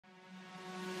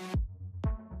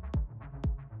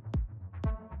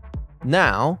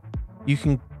Now you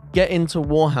can get into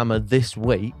Warhammer this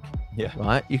week. Yeah.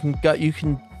 Right. You can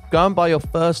go and buy your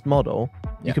first model.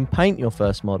 You can paint your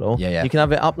first model. Yeah. You can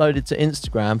have it uploaded to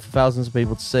Instagram for thousands of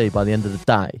people to see by the end of the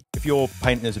day. If you're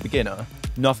painting as a beginner,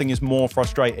 nothing is more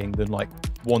frustrating than like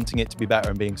wanting it to be better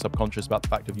and being subconscious about the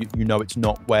fact of you know it's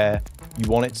not where you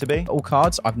want it to be. All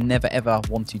cards, I've never ever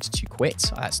wanted to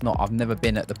quit. I've never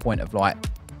been at the point of like,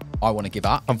 I want to give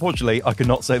up. Unfortunately, I could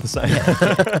not say the same.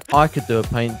 I could do a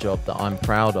paint job that I'm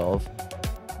proud of,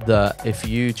 that if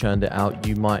you churned it out,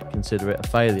 you might consider it a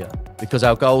failure. Because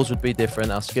our goals would be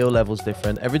different, our skill level's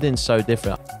different, everything's so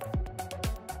different.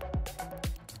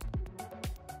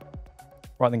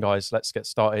 Right then, guys, let's get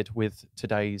started with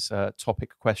today's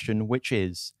topic question, which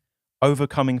is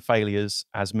overcoming failures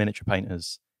as miniature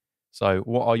painters. So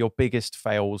what are your biggest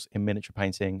fails in miniature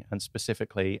painting, and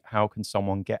specifically, how can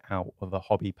someone get out of a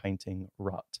hobby painting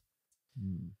rut?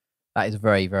 That is a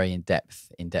very, very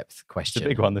in-depth question. It's a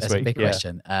big one this week. It's a big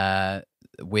question.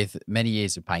 With many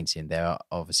years of painting, there are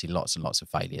obviously lots and lots of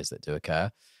failures that do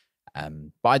occur.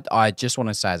 But I just want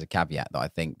to say as a caveat that I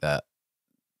think that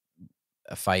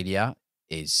a failure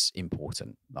is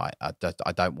important. Like I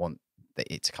don't want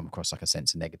it to come across like a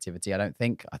sense of negativity. I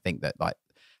think that like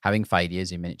having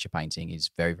failures in miniature painting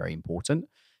is very, very important.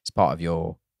 It's part of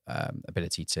your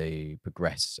ability to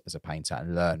progress as a painter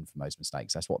and learn from those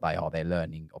mistakes. That's what they are. They're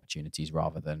learning opportunities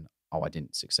rather than, oh, I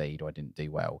didn't succeed or I didn't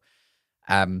do well.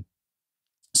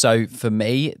 So for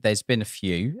me, there's been a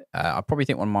few. I probably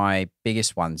think one of my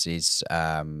biggest ones is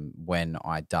when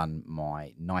I done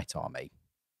my Night Army.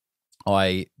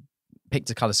 I picked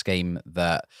a colour scheme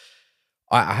that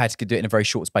I had to do it in a very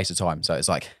short space of time. So it's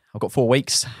like, I've got 4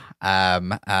 weeks.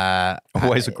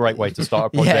 Always a great way to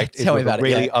start a project. Tell me about it.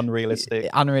 Really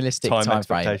unrealistic time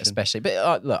frame, especially.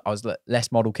 But look, I was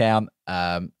less model count.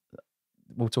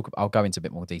 I'll go into a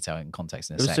bit more detail and context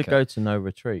in a second. It was to go to no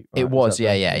retreat. Right? It was,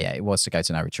 yeah. It was to go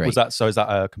to no retreat. Is that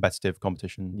a competitive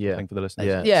competition thing for the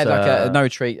listeners? Yeah, like a no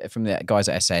retreat from the guys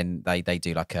at SN. They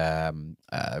do like a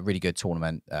really good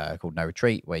tournament called No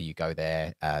Retreat, where you go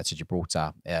there to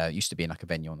Gibraltar. It used to be in like a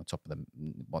venue on the top of the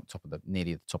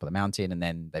nearly the top of the mountain, and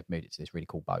then they've moved it to this really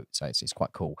cool boat. So it's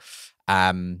quite cool.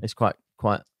 It's quite.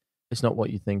 It's not what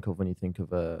you think of when you think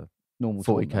of a normal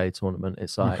 40k tournament.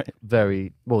 It's like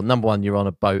very well. Number one, you're on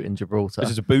a boat in Gibraltar.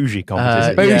 This is a bougie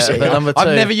competition. Bougie. But number two,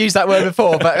 I've never used that word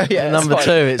before, but yeah. Number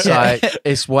two, it's like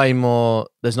it's way more.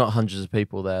 There's not hundreds of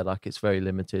people there. Like it's very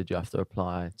limited. You have to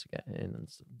apply to get in and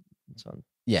so on.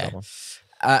 Yeah.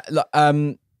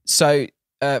 So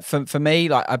for me,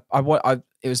 like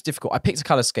it was difficult. I picked a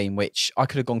color scheme which I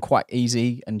could have gone quite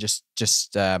easy and just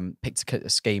picked a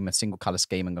single color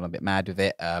scheme, and gone a bit mad with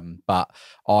it. But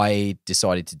I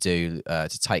decided to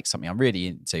take something I'm really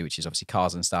into, which is obviously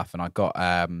cars and stuff. And I got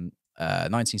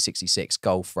 1966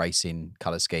 Golf racing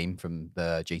color scheme from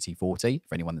the GT40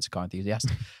 for anyone that's a car enthusiast.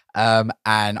 And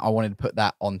I wanted to put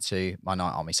that onto my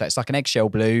Night Army. So it's like an eggshell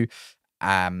blue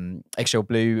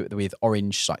with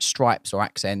orange like stripes or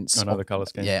accents. Another colour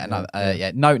scheme. Yeah, another.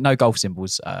 No golf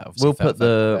symbols. We'll put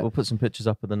some pictures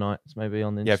up of the Knights maybe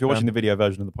on the Instagram. Yeah, if you're watching the video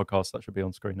version of the podcast, that should be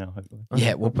on screen now. Hopefully.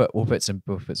 Yeah, we'll put some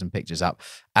pictures up.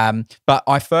 But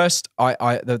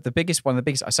the biggest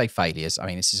I say failures. I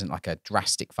mean, this isn't like a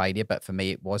drastic failure, but for me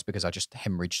it was because I just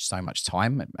hemorrhaged so much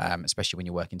time, especially when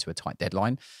you're working to a tight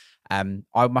deadline.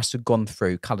 I must have gone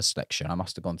through colour selection. I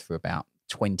must have gone through about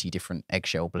 20 different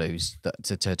eggshell blues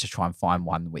to try and find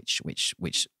one which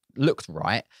looked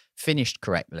right, finished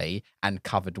correctly, and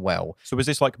covered well. So was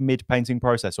this like mid-painting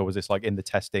process, or was this like in the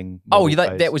testing? There was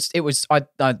no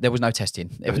testing.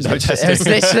 It was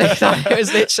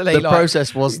literally the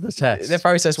process was the test. The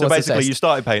process was the test. So basically, you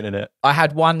started painting it. I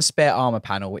had one spare armor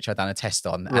panel which I'd done a test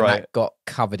on, and Right. that got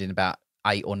covered in about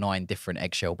 8 or 9 different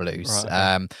eggshell blues.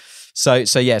 Right. So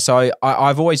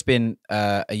I've always been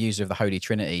a user of the Holy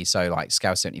Trinity. So like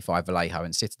Scale 75, Vallejo,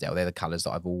 and Citadel, they're the colours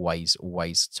that I've always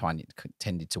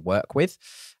tended to work with.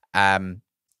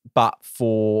 But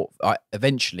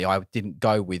eventually I didn't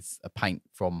go with a paint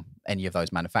from any of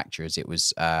those manufacturers. It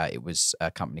was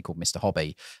a company called Mr.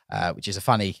 Hobby, which is a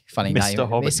funny name. Mr.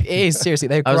 Hobby. It is, seriously,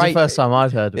 they're great. That was the first time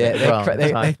I'd heard of it.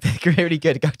 They're really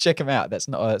good. Go check them out. That's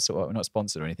not we're not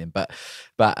sponsored or anything, but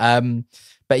the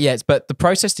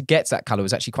process to get to that color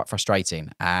was actually quite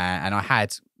frustrating, and I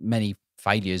had many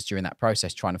failures during that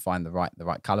process trying to find the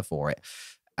right color for it.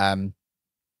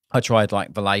 I tried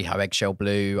like Vallejo eggshell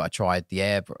blue. I tried the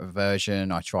air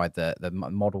version. I tried the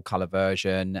model color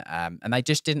version, and they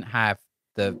just didn't have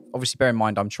the. Obviously, bear in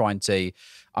mind, I'm trying to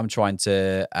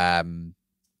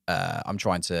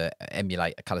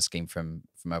emulate a color scheme from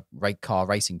a car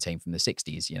racing team from the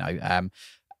 60s. You know,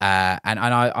 And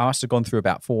I must have gone through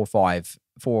about four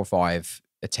or five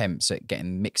attempts at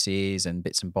getting mixes and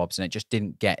bits and bobs, and it just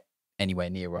didn't get anywhere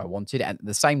near where I wanted. And at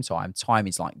the same time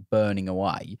is like burning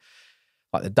away.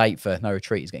 Like the date for No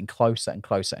Retreat is getting closer and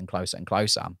closer and closer and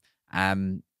closer.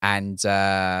 And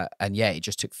yeah, it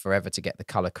just took forever to get the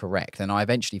color correct. And I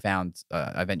eventually found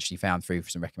through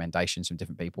some recommendations from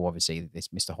different people, obviously this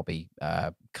Mr. Hobby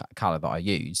color that I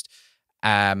used,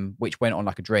 which went on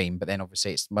like a dream. But then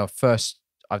obviously it's my first.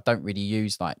 I don't really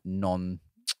use like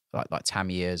like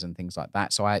Tamiya's and things like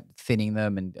that. So I had thinning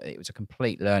them, and it was a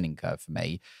complete learning curve for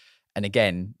me. And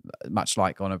again, much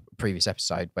like on a previous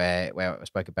episode where I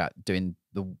spoke about doing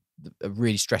a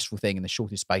really stressful thing in the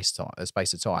shortest space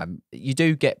of time, you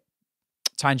do get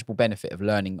tangible benefit of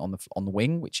learning on the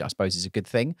wing, which I suppose is a good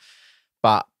thing.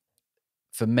 But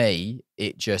for me,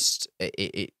 it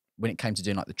when it came to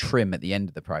doing like the trim at the end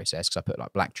of the process, because I put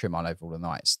like black trim on over all the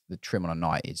nights, the trim on a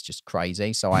night is just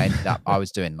crazy. So I ended up, I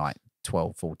was doing like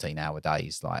 12, 14 hour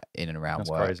days, like in and around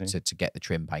work to get the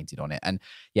trim painted on it. And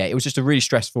yeah, it was just a really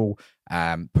stressful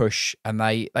push. And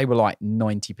they were like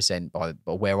 90% by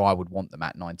where I would want them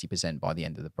at 90% by the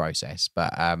end of the process.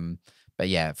 But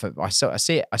yeah, I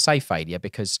say failure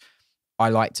because I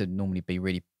like to normally be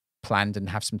really planned and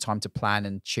have some time to plan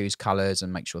and choose colors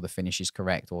and make sure the finish is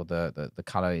correct, or the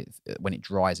color when it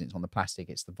dries and it's on the plastic,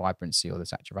 it's the vibrancy or the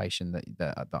saturation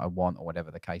that I want, or whatever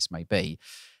the case may be.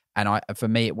 And for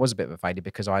me, it was a bit of a failure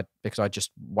because I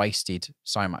just wasted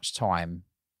so much time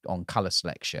on color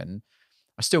selection.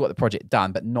 I still got the project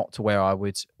done, but not to where I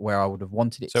would have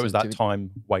wanted it. So it was that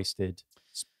time wasted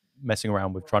messing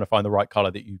around with trying to find the right color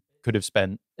that you could have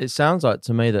spent. It sounds like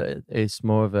to me that it's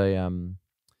more of an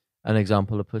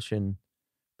example of pushing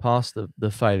past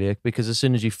the failure, because as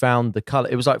soon as you found the color,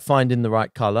 it was like finding the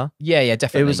right color. Yeah,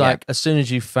 definitely. It was like as soon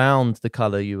as you found the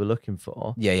color you were looking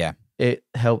for. Yeah. It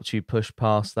helped you push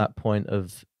past that point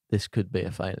of this could be a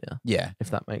failure. Yeah,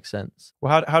 if that makes sense.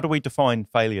 Well, how do we define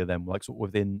failure then? Like sort of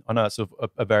within, I know it's sort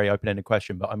of a very open-ended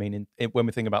question, but I mean, when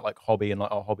we think about like hobby and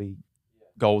like our hobby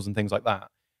goals and things like that.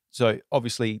 So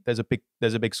obviously there's a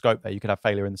big scope there. You could have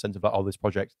failure in the sense of like, oh, this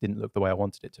project didn't look the way I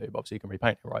wanted it to, but obviously you can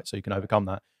repaint it, right? So you can overcome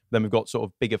that. Then we've got sort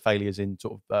of bigger failures in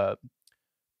sort of,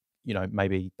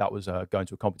 maybe that was going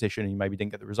to a competition and you maybe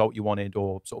didn't get the result you wanted,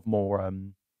 or sort of more,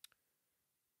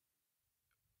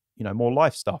 more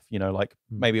life stuff, like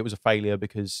maybe it was a failure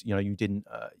because, you didn't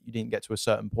get to a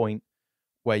certain point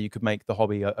where you could make the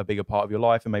hobby a bigger part of your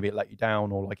life, and maybe it let you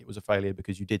down, or like it was a failure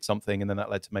because you did something and then that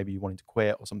led to maybe you wanting to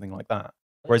quit or something like that.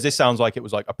 Whereas this sounds like it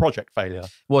was like a project failure.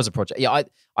 It was a project. Yeah,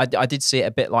 I did see it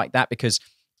a bit like that because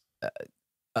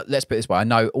let's put it this way. I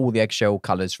know all the eggshell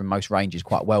colours from most ranges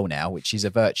quite well now, which is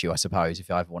a virtue, I suppose, if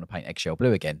I ever want to paint eggshell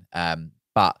blue again.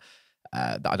 But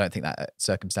I don't think that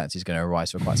circumstance is going to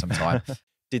arise for quite some time.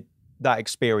 Did that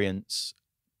experience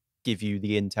give you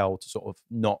the intel to sort of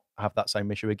not have that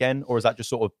same issue again? Or is that just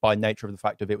sort of by nature of the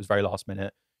fact of it was very last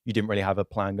minute, you didn't really have a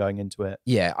plan going into it?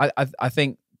 Yeah, I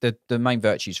think the main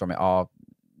virtues from it are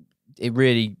it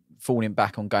really going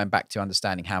back to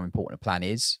understanding how important a plan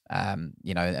is, and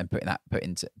putting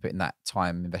that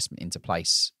time investment into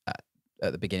place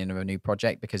at the beginning of a new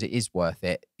project, because it is worth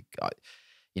it.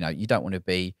 You don't want to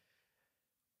be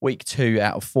week 2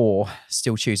 out of 4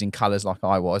 still choosing colors like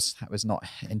I was. That was not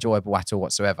enjoyable at all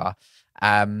whatsoever.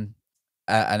 And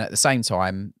at the same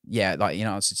time, yeah, like,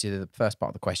 answer to the first part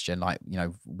of the question, like,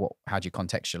 how do you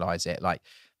contextualize it? Like,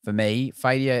 for me,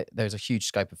 failure, there's a huge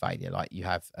scope of failure. Like, you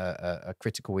have a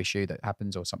critical issue that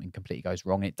happens or something completely goes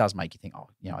wrong. And it does make you think,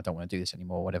 I don't want to do this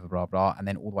anymore, whatever, blah, blah. And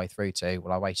then all the way through to,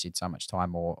 well, I wasted so much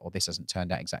time, or this hasn't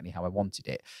turned out exactly how I wanted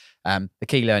it. The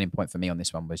key learning point for me on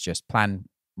this one was just plan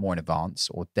more in advance,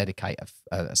 or dedicate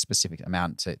a specific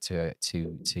amount to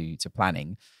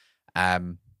planning.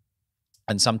 And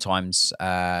sometimes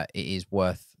it is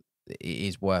worth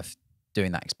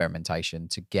doing that experimentation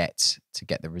to get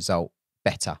the result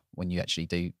better when you actually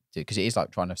do, because it is like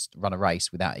trying to run a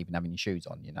race without even having your shoes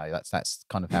on. That's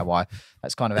kind of how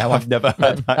I've never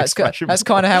heard that expression. That's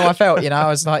kind of how I felt. I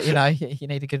was like, you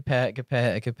need a good pair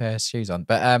of shoes on.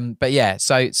 But yeah,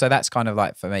 so that's kind of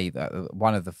like for me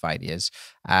one of the failures,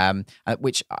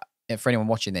 which. For anyone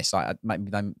watching this, maybe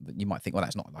you might think, well,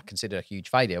 that's not considered a huge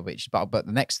failure. But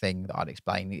the next thing that I'd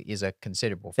explain is a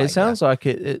considerable failure. It sounds like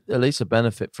it at least a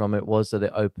benefit from it was that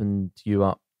it opened you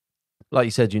up. Like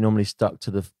you said, you normally stuck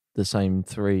to the same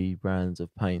 3 brands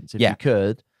of paints if you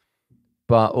could,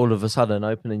 but all of a sudden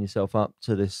opening yourself up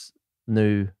to this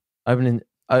new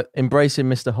embracing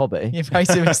Mr. Hobby.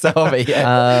 Embracing Mr. Hobby.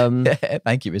 Yeah.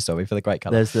 Thank you, Mr. Hobby, for the great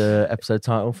colour. There's the episode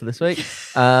title for this week.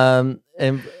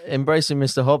 Embracing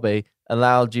Mr. Hobby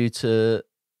allowed you to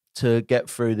to get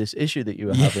through this issue that you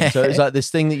were having. So it's like this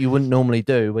thing that you wouldn't normally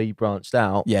do where you branched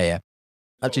out. Yeah.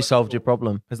 Actually solved your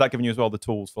problem. Has that given you as well the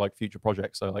tools for like future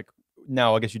projects? So like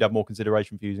now I guess you'd have more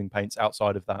consideration for using paints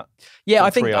outside of that. Yeah, I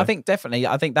think definitely.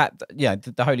 I think that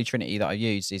the Holy Trinity that I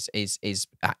use is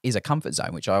a comfort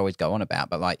zone, which I always go on about.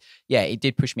 But like, yeah, it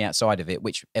did push me outside of it,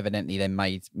 which evidently then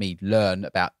made me learn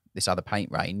about this other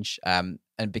paint range. And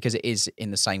because it is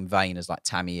in the same vein as like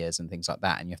Tamiya's and things like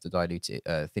that, and you have to dilute it,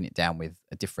 thin it down with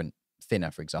a different thinner,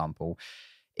 for example.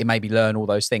 It made me learn all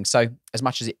those things. So as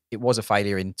much as it was a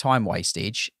failure in time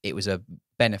wastage, it was a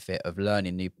benefit of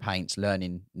learning new paints,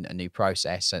 learning a new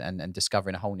process, and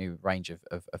discovering a whole new range of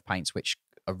paints, which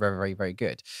are very, very, very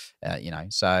good.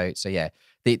 So yeah,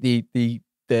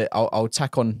 I'll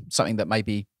tack on something that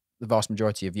maybe the vast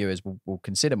majority of viewers will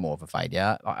consider more of a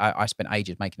failure. I spent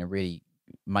ages making a really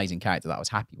amazing character that I was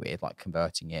happy with, like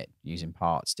converting it, using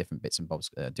parts, different bits and bobs,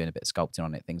 doing a bit of sculpting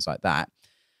on it, things like that.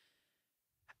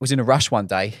 Was in a rush one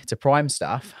day to prime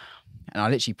stuff, and I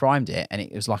literally primed it, and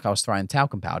it was like I was throwing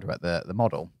talcum powder at the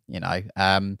model. I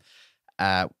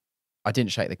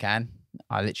didn't shake the can.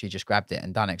 I literally just grabbed it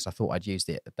and done it because I thought I'd used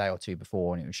it a day or two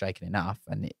before and it was shaking enough,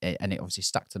 and it obviously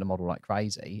stuck to the model like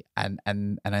crazy. And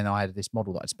then I had this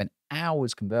model that I'd spent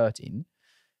hours converting,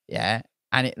 and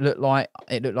it looked like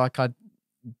I'd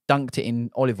dunked it in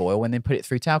olive oil and then put it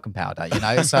through talcum powder.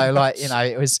 So like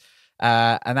it was.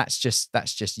 And that's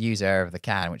just user error of the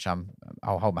can, which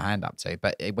I'll hold my hand up to.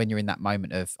 But when you're in that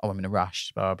moment of, I'm in a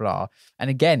rush, blah, blah, blah. And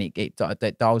again, it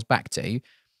dials back to,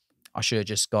 I should have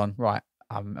just gone, right,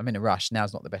 I'm in a rush.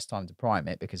 Now's not the best time to prime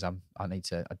it because I need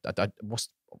to,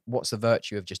 what's the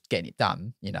virtue of just getting it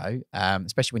done,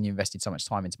 especially when you invested so much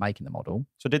time into making the model.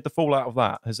 So did the fallout of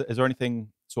that, is there anything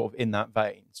sort of in that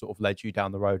vein sort of led you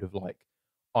down the road of like,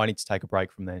 I need to take a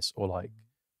break from this, or like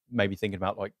maybe thinking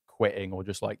about like quitting, or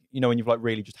just like, when you've like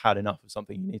really just had enough of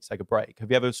something, you need to take a break?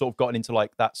 Have you ever sort of gotten into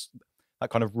like that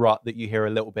kind of rut that you hear a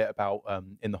little bit about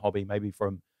in the hobby, maybe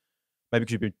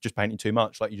because you've been just painting too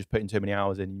much, like you just putting too many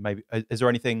hours in? Maybe have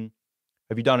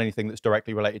you done anything that's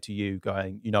directly related to you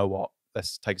going, you know what,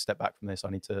 let's take a step back from this,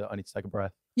 I need to take a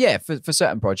breath? Yeah, for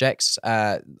certain projects,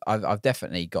 I've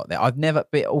definitely got there. I've never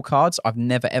bit all cards. I've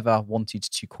never ever wanted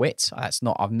to quit.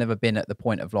 I've never been at the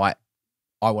point of like,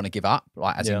 I want to give up,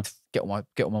 like as in get all my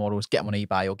models, get them on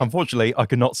eBay. Or Unfortunately, I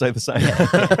could not say the same.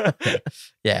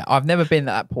 Yeah, I've never been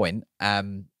at that point,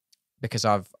 because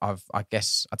I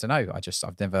guess I don't know.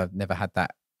 I've never had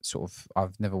that sort of.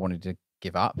 I've never wanted to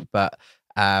give up, but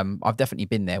I've definitely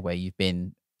been there where you've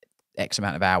been X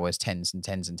amount of hours, tens and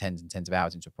tens and tens and tens of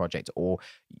hours into a project, or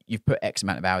you've put X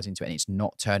amount of hours into it and it's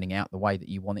not turning out the way that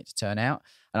you want it to turn out.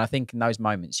 And I think in those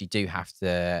moments you do have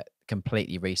to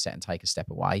completely reset and take a step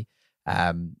away.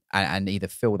 And either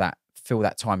fill that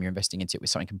time you're investing into it with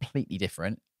something completely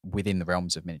different within the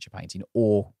realms of miniature painting,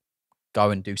 or go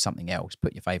and do something else.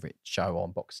 Put your favorite show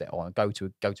on, box set on, go to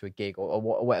a gig,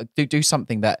 or do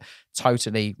something that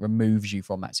totally removes you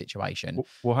from that situation.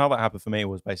 Well, how that happened for me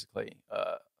was basically,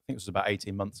 I think it was about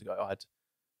 18 months ago. I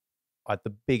had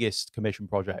the biggest commission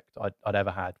project I'd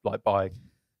ever had, like by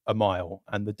a mile,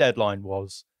 and the deadline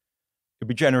was. It'd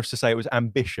be generous to say it was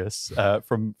ambitious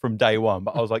from day one,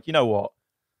 but I was like, you know what,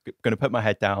 going to put my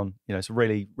head down. It's a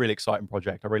really, really exciting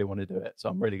project. I really want to do it, so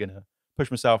I'm really going to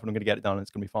push myself, and I'm going to get it done, and it's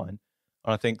going to be fine.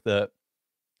 And I think that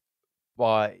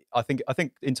I think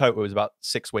in total it was about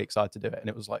 6 weeks I had to do it, and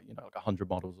it was like like 100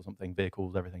 models or something,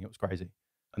 vehicles, everything. It was crazy,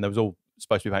 and they was all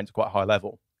supposed to be painted to quite a high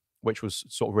level, which was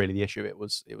sort of really the issue. It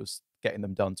was getting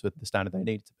them done to the standard they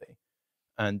needed to be,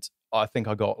 and I think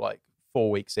I got like 4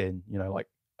 weeks in, like.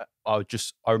 I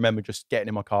remember just getting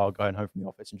in my car, going home from the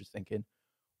office and just thinking,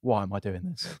 why am I doing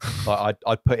this? Like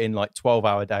I'd put in like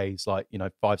 12-hour days, like,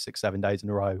 5, 6, 7 days in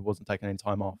a row, wasn't taking any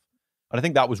time off. And I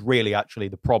think that was really actually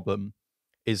the problem,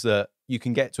 is that you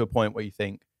can get to a point where you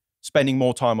think spending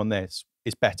more time on this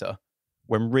is better,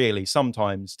 when really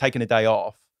sometimes taking a day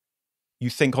off,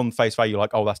 you think on face value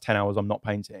like, oh, that's 10 hours I'm not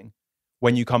painting.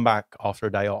 When you come back after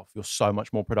a day off, you're so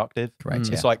much more productive. Correct.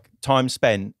 It's like time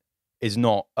spent is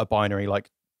not a binary, like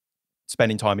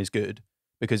spending time is good,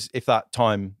 because if that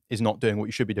time is not doing what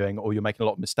you should be doing, or you're making a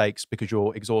lot of mistakes because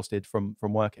you're exhausted from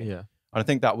working. Yeah. And I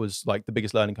think that was like the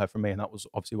biggest learning curve for me, and that was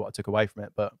obviously what I took away from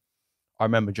it. But I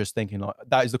remember just thinking like,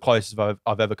 that is the closest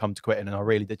I've ever come to quitting, and I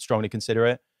really did strongly consider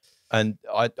it. And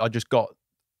I just got,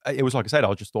 it was like I said,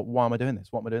 I just thought, why am I doing this?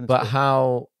 What am I doing this But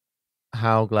for?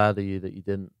 how glad are you that you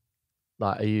didn't?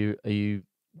 Like, are you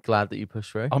glad that you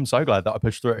pushed through? I'm so glad that I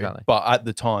pushed through. Exactly. But at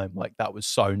the time, like, that was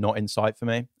so not in sight for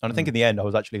me. And I think in the end, I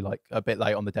was actually like a bit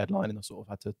late on the deadline, and I sort of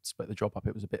had to split the job up.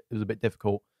 It was a bit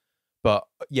difficult. But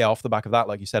yeah, off the back of that,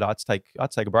 like you said, I had to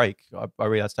take a break. I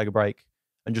really had to take a break.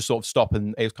 and just sort of stop.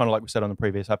 And it was kind of like we said on the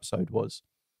previous episode was,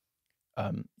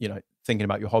 thinking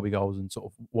about your hobby goals and sort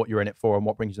of what you're in it for and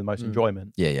what brings you the most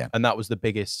enjoyment. Yeah. And that was the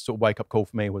biggest sort of wake up call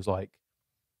for me, was like,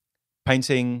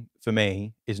 painting for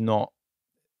me is not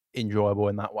enjoyable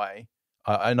in that way.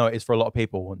 I know it is for a lot of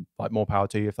people, and like, more power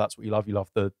to you if that's what you love. You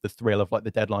love the thrill of like the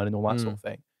deadline and all that sort of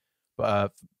thing.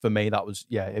 But for me, that was,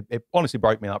 it honestly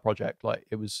broke me, that project. Like,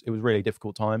 it was really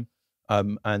difficult time.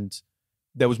 And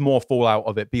there was more fallout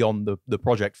of it beyond the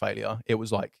project failure. It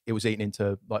was like, it was eating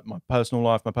into like my personal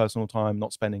life, my personal time,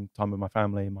 not spending time with my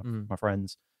family and my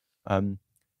friends. And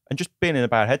just being in a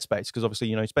bad headspace, because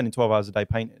obviously, spending 12 hours a day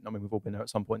painting. I mean, we've all been there at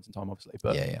some points in time, obviously.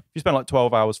 But if you spend like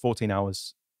 12 hours, 14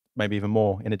 hours, maybe even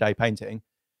more in a day painting,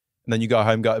 and then you go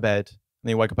home, go to bed, and then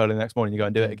you wake up early the next morning, you go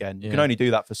and do it again. You can only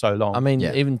do that for so long. I mean,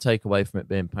 even take away from it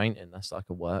being painting, that's like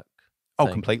a work Oh,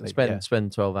 thing. completely.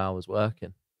 Spend 12 hours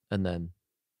working and then,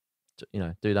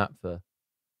 do that for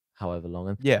however long.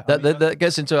 And that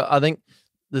gets into, I think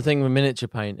the thing with miniature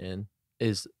painting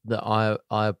is that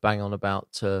I bang on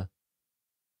about to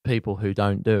people who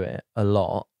don't do it a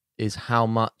lot, is how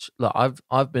much, like,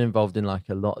 I've been involved in like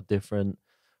a lot of different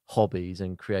hobbies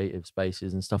and creative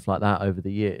spaces and stuff like that over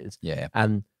the years. Yeah.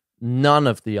 And none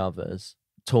of the others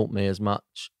taught me as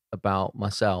much about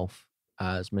myself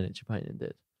as miniature painting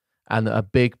did. And a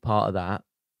big part of that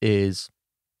is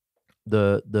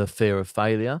the fear of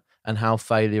failure and how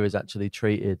failure is actually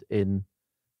treated in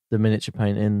the miniature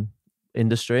painting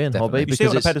industry and hobby. You see it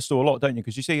on a pedestal a lot, don't you?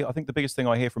 Because you see, I think the biggest thing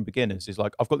I hear from beginners is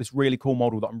like, I've got this really cool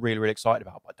model that I'm really, really excited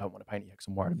about, but I don't want to paint it yet because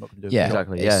I'm worried I'm not going to do it. Yeah,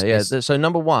 exactly. So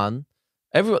number one,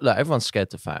 everyone's scared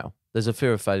to fail. There's a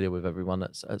fear of failure with everyone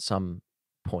at some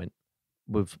point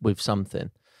with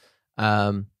something.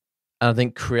 And I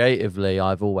think creatively,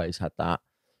 I've always had that.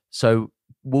 So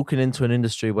walking into an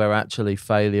industry where actually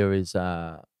failure is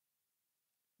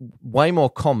way more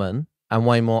common and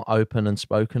way more open and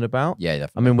spoken about. Yeah,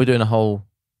 definitely. I mean, we're doing a whole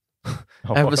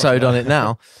episode on it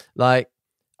now. Like,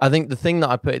 I think the thing that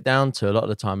I put it down to a lot of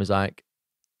the time is like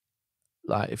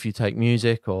if you take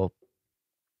music or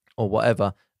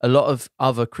whatever, a lot of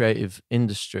other creative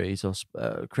industries or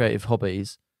creative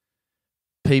hobbies,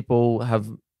 people have,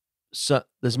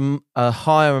 there's a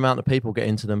higher amount of people get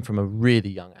into them from a really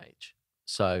young age.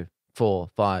 So 4,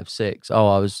 5, 6. I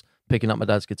was picking up my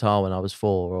dad's guitar when I was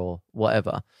 4 or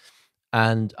whatever.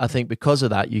 And I think because of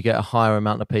that, you get a higher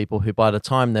amount of people who by the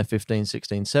time they're 15,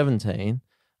 16, 17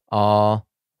 are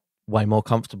way more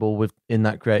comfortable in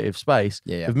that creative space.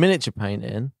 Yeah. With miniature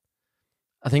painting,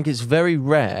 I think it's very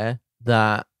rare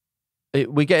that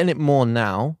we're getting it more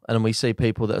now. And we see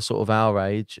people that are sort of our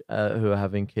age who are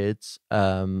having kids,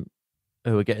 who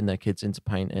are getting their kids into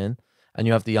painting. And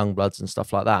you have the young bloods and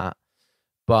stuff like that.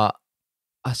 But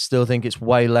I still think it's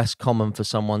way less common for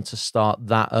someone to start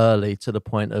that early to the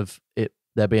point of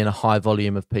there being a high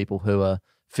volume of people who are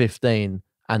 15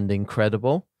 and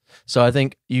incredible. So I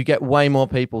think you get way more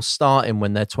people starting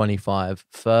when they're 25,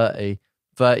 30,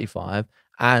 35.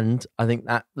 And I think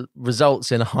that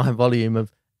results in a high volume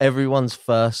of everyone's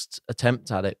first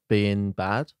attempt at it being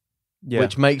bad,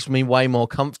 which makes me way more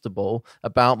comfortable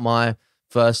about my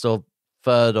first or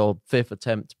third or fifth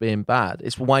attempt being bad.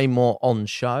 It's way more on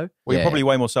show. Well, you're probably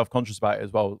way more self-conscious about it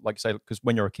as well. Like you say, because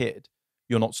when you're a kid,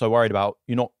 you're not so worried about,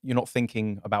 you're not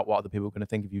thinking about what other people are going to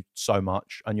think of you so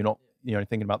much, and you're not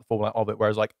thinking about the fallout of it.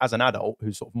 Whereas like as an adult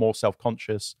who's sort of more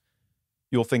self-conscious,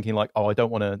 you're thinking like, oh, I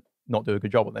don't want to not do a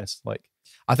good job on this. Like,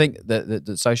 I think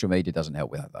the social media doesn't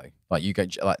help with that though. Like you go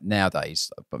like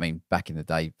nowadays, I mean, back in the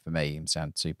day for me, I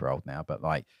sound super old now, but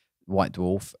like White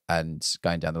Dwarf and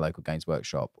going down the local games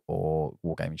workshop or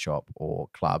wargaming shop or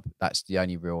club, that's the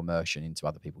only real immersion into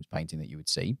other people's painting that you would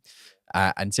see.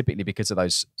 And typically because of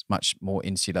those much more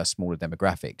insular, smaller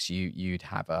demographics, you'd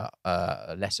have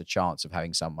a lesser chance of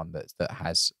having someone that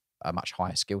has a much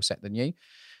higher skill set than you.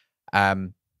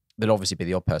 There'll obviously be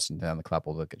the odd person down the club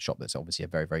or the shop that's obviously a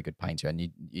very, very good painter. And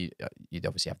you'd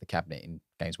obviously have the cabinet in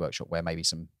Games Workshop where maybe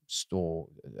some store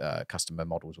customer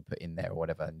models were put in there or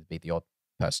whatever, and be the odd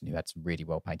person who had some really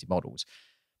well painted models.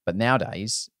 But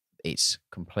nowadays it's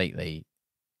completely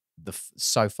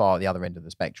so far at the other end of the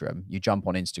spectrum. You jump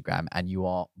on Instagram and you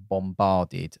are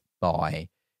bombarded by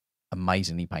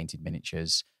amazingly painted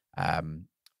miniatures.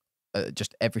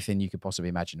 Just everything you could possibly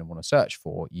imagine and want to search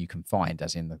for, you can find,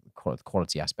 as in the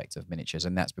quality aspect of miniatures.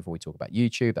 And that's before we talk about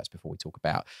YouTube. That's before we talk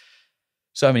about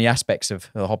so many aspects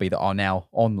of the hobby that are now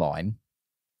online.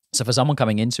 So for someone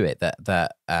coming into it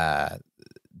that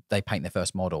they paint their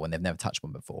first model and they've never touched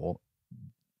one before,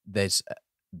 there's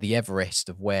the Everest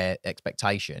of where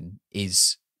expectation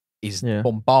is is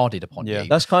bombarded upon you.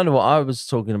 That's kind of what I was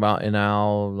talking about in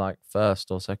our like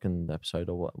first or second episode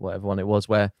or whatever one it was,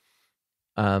 where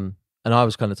and I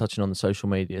was kind of touching on the social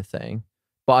media thing.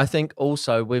 But I think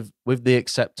also with the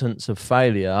acceptance of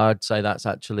failure, I'd say that's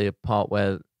actually a part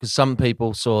where, because some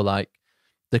people saw like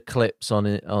the clips on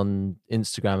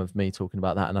Instagram of me talking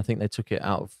about that, and I think they took it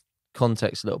out of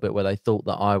context a little bit, where they thought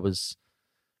that I was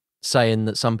saying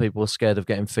that some people are scared of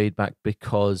getting feedback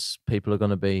because people are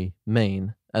going to be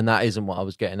mean, and that isn't what I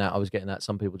was getting at. I was getting at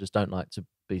some people just don't like to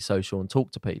be social and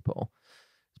talk to people.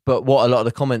 But what a lot of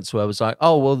the comments were was like,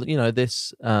 oh, well, you know,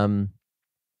 this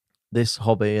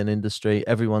hobby and industry,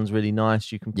 everyone's really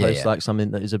nice. You can post like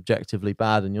something that is objectively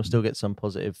bad and you'll still get some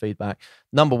positive feedback.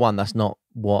 Number one, that's not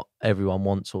what everyone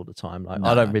wants all the time. Like,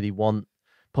 I don't really want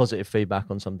positive feedback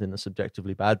on something that's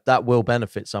objectively bad. That will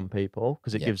benefit some people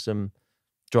because it gives them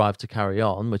drive to carry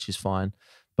on, which is fine.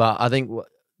 But I think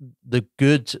the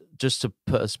good, just to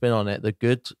put a spin on it, the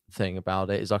good thing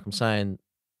about it is, like I'm saying,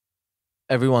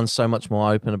 everyone's so much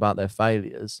more open about their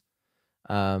failures,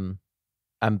 and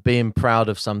being proud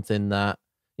of something that,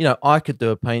 you know, I could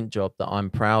do a paint job that I'm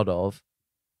proud of,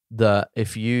 that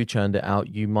if you churned it out,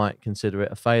 you might consider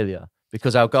it a failure,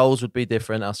 because our goals would be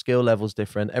different, our skill level's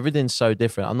different, everything's so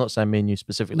different. I'm not saying me and you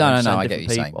specifically. No, I get what you're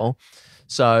saying.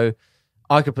 So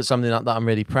I could put something up that I'm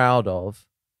really proud of,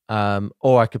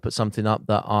 or I could put something up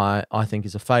that I think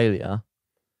is a failure.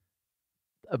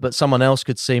 But someone else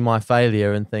could see my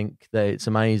failure and think that it's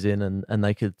amazing, and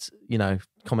they could, you know,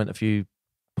 comment a few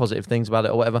positive things about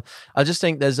it or whatever. I just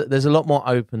think there's a lot more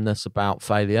openness about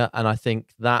failure, and I think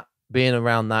that being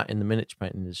around that in the miniature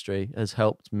painting industry has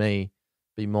helped me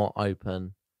be more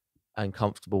open and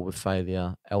comfortable with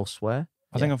failure elsewhere.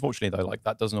 I think, unfortunately, though, like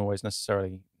that doesn't always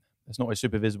necessarily, it's not always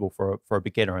super visible for a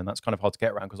beginner, and that's kind of hard to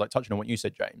get around. Because, like, touching on what you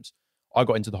said, James, I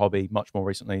got into the hobby much more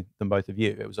recently than both of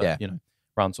you. It was, you know,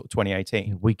 around sort of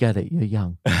 2018. We get it, you're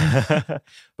young.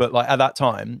 But like at that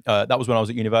time, that was when I was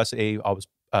at university. I was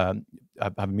I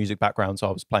have a music background, so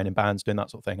I was playing in bands, doing that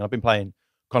sort of thing. And I've been playing,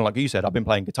 kind of like you said, I've been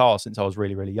playing guitar since I was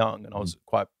really, really young, and I was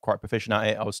quite proficient at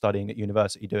it. I was studying at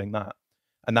university doing that,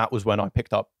 and that was when I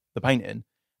picked up the painting.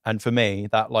 And for me,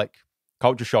 that like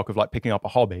culture shock of like picking up a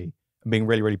hobby and being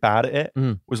really, really bad at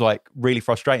it was like really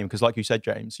frustrating, because like you said,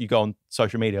 James, you go on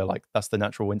social media, like that's the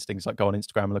natural instincts, like go on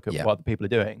Instagram and look at what other people are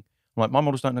doing. I'm like, my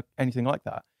models don't look anything like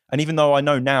that. And even though I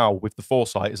know now with the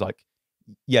foresight, is like,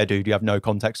 yeah, dude, you have no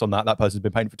context on that. That person's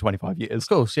been painting for 25 years. Of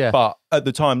course, yeah. But at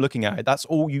the time looking at it, that's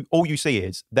all you see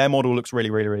is their model looks really,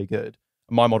 really, really good.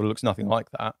 My model looks nothing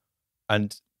like that.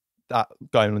 And that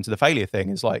going into the failure thing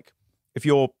is like, if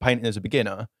you're painting as a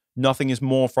beginner, nothing is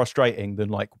more frustrating than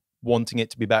like wanting it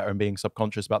to be better and being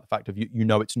subconscious about the fact of you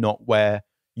know it's not where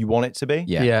you want it to be.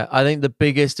 Yeah. I think the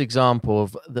biggest example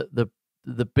of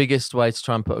the biggest way to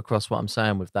try and put across what I'm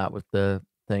saying with that, with the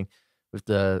thing, with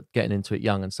the getting into it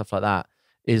young and stuff like that,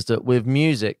 is that with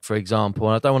music, for example,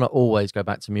 and I don't want to always go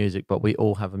back to music, but we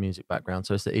all have a music background,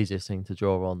 so it's the easiest thing to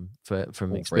draw on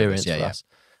from experience for us.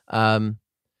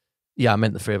 I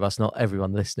meant the three of us, not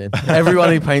everyone listening. Everyone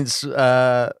who paints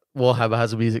Warhammer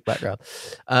has a music background.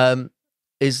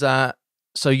 Is that,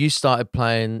 so you started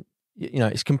playing, you know,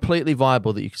 it's completely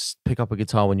viable that you can pick up a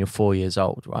guitar when you're 4 years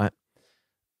old, right?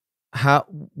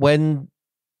 When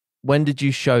did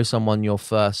you show someone your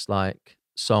first like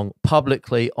song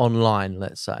publicly online,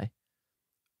 let's say?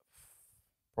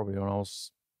 Probably when I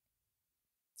was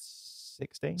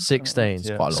 16. 16.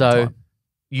 Yeah. Quite a long time.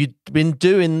 You'd been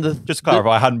doing the... Just to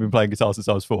clarify, I hadn't been playing guitar since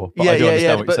I was 4. But I do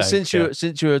understand what you're saying. But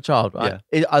since you were a child, right?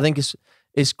 Yeah. I think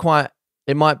it's quite...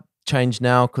 It might change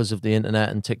now because of the internet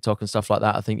and TikTok and stuff like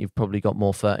that. I think you've probably got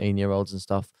more 13-year-olds and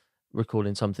stuff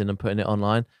recording something and putting it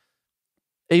online.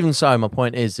 Even so, my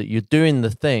point is that you're doing the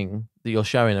thing that you're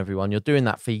showing everyone. You're doing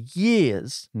that for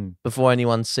years before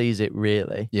anyone sees it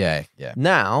really. Yeah.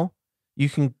 Now, you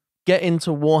can get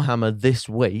into Warhammer this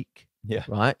week,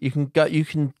 right? You can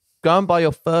go and buy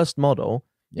your first model.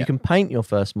 You can paint your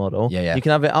first model. You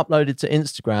can have it uploaded to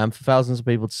Instagram for thousands of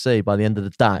people to see by the end of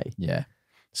the day. Yeah.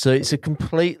 So it's a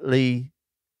completely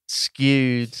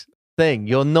skewed thing.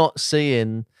 You're not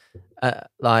seeing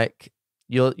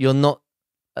you're not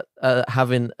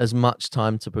having as much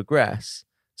time to progress.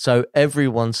 So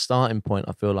everyone's starting point,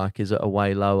 I feel like, is at a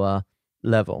way lower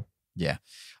level. Yeah.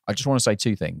 I just want to say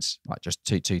two things, like just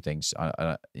two things.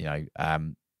 I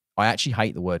actually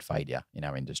hate the word failure in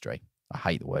our industry. I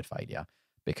hate the word failure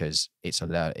because it's a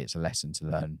lesson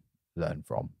to learn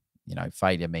from. You know,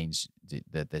 failure means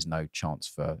that there's no chance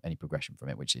for any progression from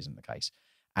it, which isn't the case.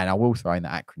 And I will throw in the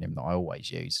acronym that I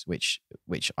always use, which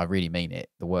I really mean it,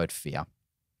 the word fear.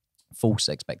 False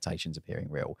expectations appearing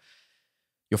real.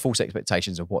 your false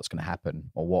expectations of what's going to happen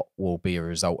or what will be a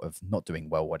result of not doing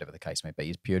well, whatever the case may be,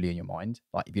 is purely in your mind.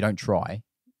 Like if you don't try,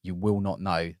 you will not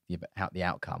know the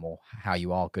outcome or how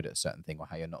you are good at a certain thing or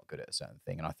how you're not good at a certain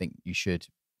thing. And I think you should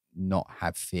not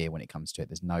have fear when it comes to it.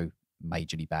 There's no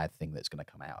majorly bad thing that's going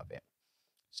to come out of it.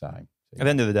 So at the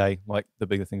end of the day, like the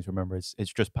bigger thing to remember is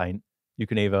it's just paint. You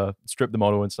can either strip the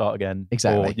model and start again,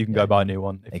 or you can go buy a new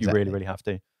one if you really, really have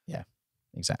to. Yeah,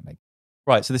 exactly.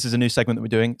 Right, so this is a new segment that we're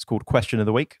doing. It's called Question of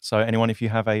the Week. So anyone, if you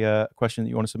have a question that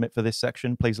you want to submit for this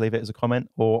section, please leave it as a comment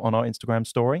or on our Instagram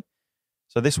story.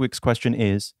 So this week's question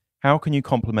is, how can you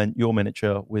complement your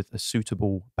miniature with a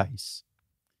suitable base?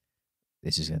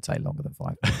 This is going to take longer than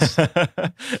 5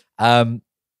 minutes.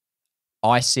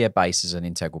 I see a base as an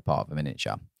integral part of a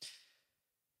miniature.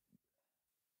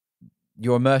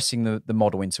 You're immersing the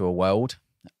model into a world,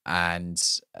 and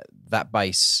that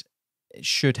base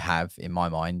should have, in my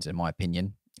mind, in my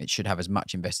opinion, it should have as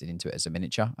much invested into it as a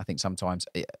miniature. I think sometimes,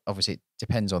 obviously, it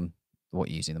depends on what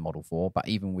you're using the model for, but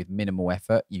even with minimal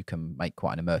effort, you can make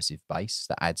quite an immersive base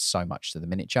that adds so much to the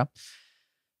miniature.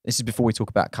 This is before we talk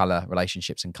about color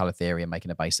relationships and color theory and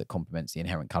making a base that complements the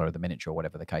inherent color of the miniature or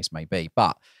whatever the case may be.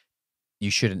 But you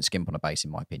shouldn't skimp on a base,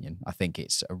 in my opinion. I think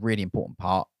it's a really important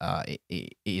part.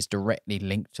 It is directly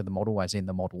linked to the model, as in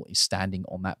the model is standing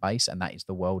on that base, and that is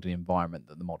the world and environment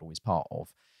that the model is part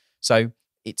of. So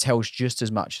it tells just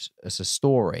as much as a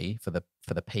story for the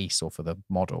piece or for the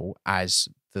model as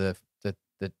the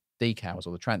decals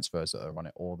or the transfers that are on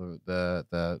it, or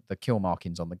the kill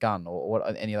markings on the gun, or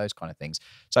any of those kind of things.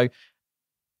 So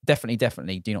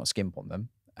definitely do not skimp on them,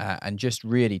 and just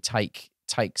really take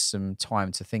some time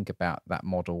to think about that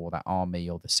model or that army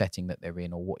or the setting that they're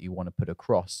in, or what you want to put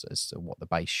across as to what the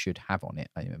base should have on it,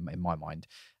 in my mind.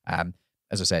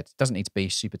 As I said, it doesn't need to be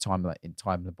super time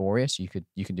laborious. You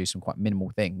can do some quite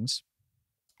minimal things,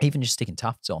 even just sticking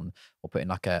tufts on, or putting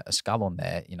like a skull on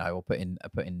there, or putting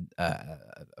a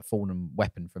fallen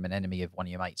weapon from an enemy of one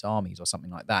of your mate's armies or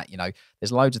something like that.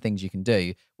 There's loads of things you can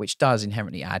do, which does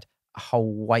inherently add a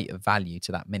whole weight of value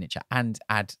to that miniature and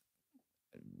add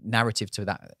narrative to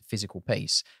that physical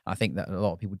piece. I think that a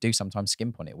lot of people do sometimes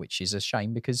skimp on it, which is a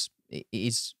shame, because it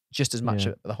is just as much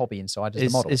the hobby inside as the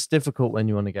model. It's difficult when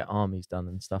you want to get armies done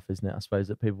and stuff, isn't it? I suppose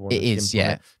that people want to skimp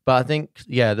on it. Yeah. But I think,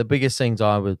 the biggest things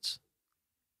I would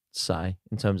say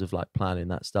in terms of like planning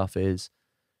that stuff is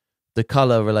the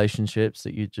color relationships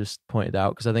that you just pointed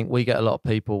out, because I think we get a lot of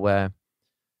people where,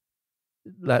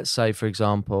 let's say for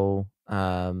example,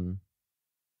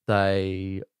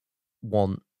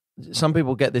 some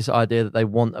people get this idea that they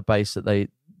want a base that they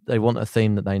want a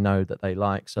theme that they know that they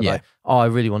like. So like, I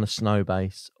really want a snow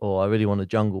base, or I really want a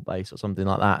jungle base, or something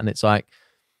like that. And it's like,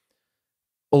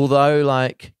 although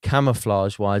like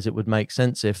camouflage wise, it would make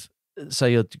sense if,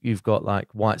 say you've got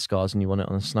like white scars and you want it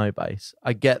on a snow base.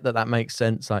 I get that makes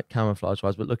sense, like camouflage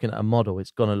wise, but looking at a model,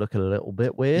 it's going to look a little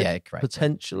bit weird. Yeah, correct.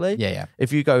 Potentially. Yeah.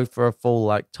 If you go for a full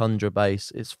like tundra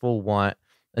base, it's full white,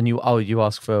 and you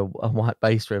ask for a white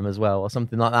base rim as well, or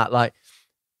something like that. Like,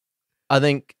 I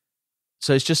think,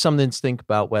 so it's just something to think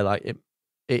about, where like it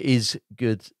is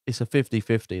good. It's a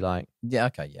 50-50, like,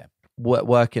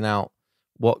 working out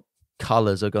what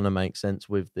colors are going to make sense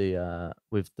with the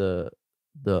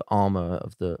armor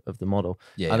of the model.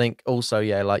 I think also,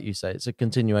 like you say, it's a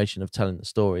continuation of telling the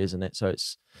story, isn't it? So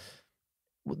it's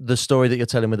the story that you're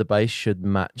telling with the base should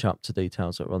match up to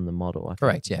details that are on the model. I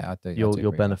Correct. think. Yeah, I do.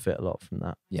 You'll benefit a lot from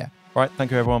that. Yeah. Right. Thank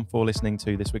you everyone for listening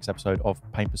to this week's episode of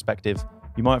Paint Perspective.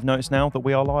 You might have noticed now that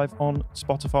we are live on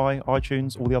Spotify,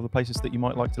 iTunes, all the other places that you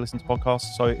might like to listen to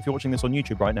podcasts. So if you're watching this on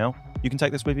YouTube right now, you can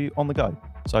take this with you on the go.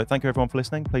 So thank you everyone for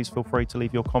listening. Please feel free to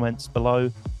leave your comments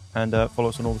below, and follow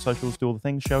us on all the socials, do all the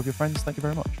things, share with your friends. Thank you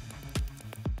very much.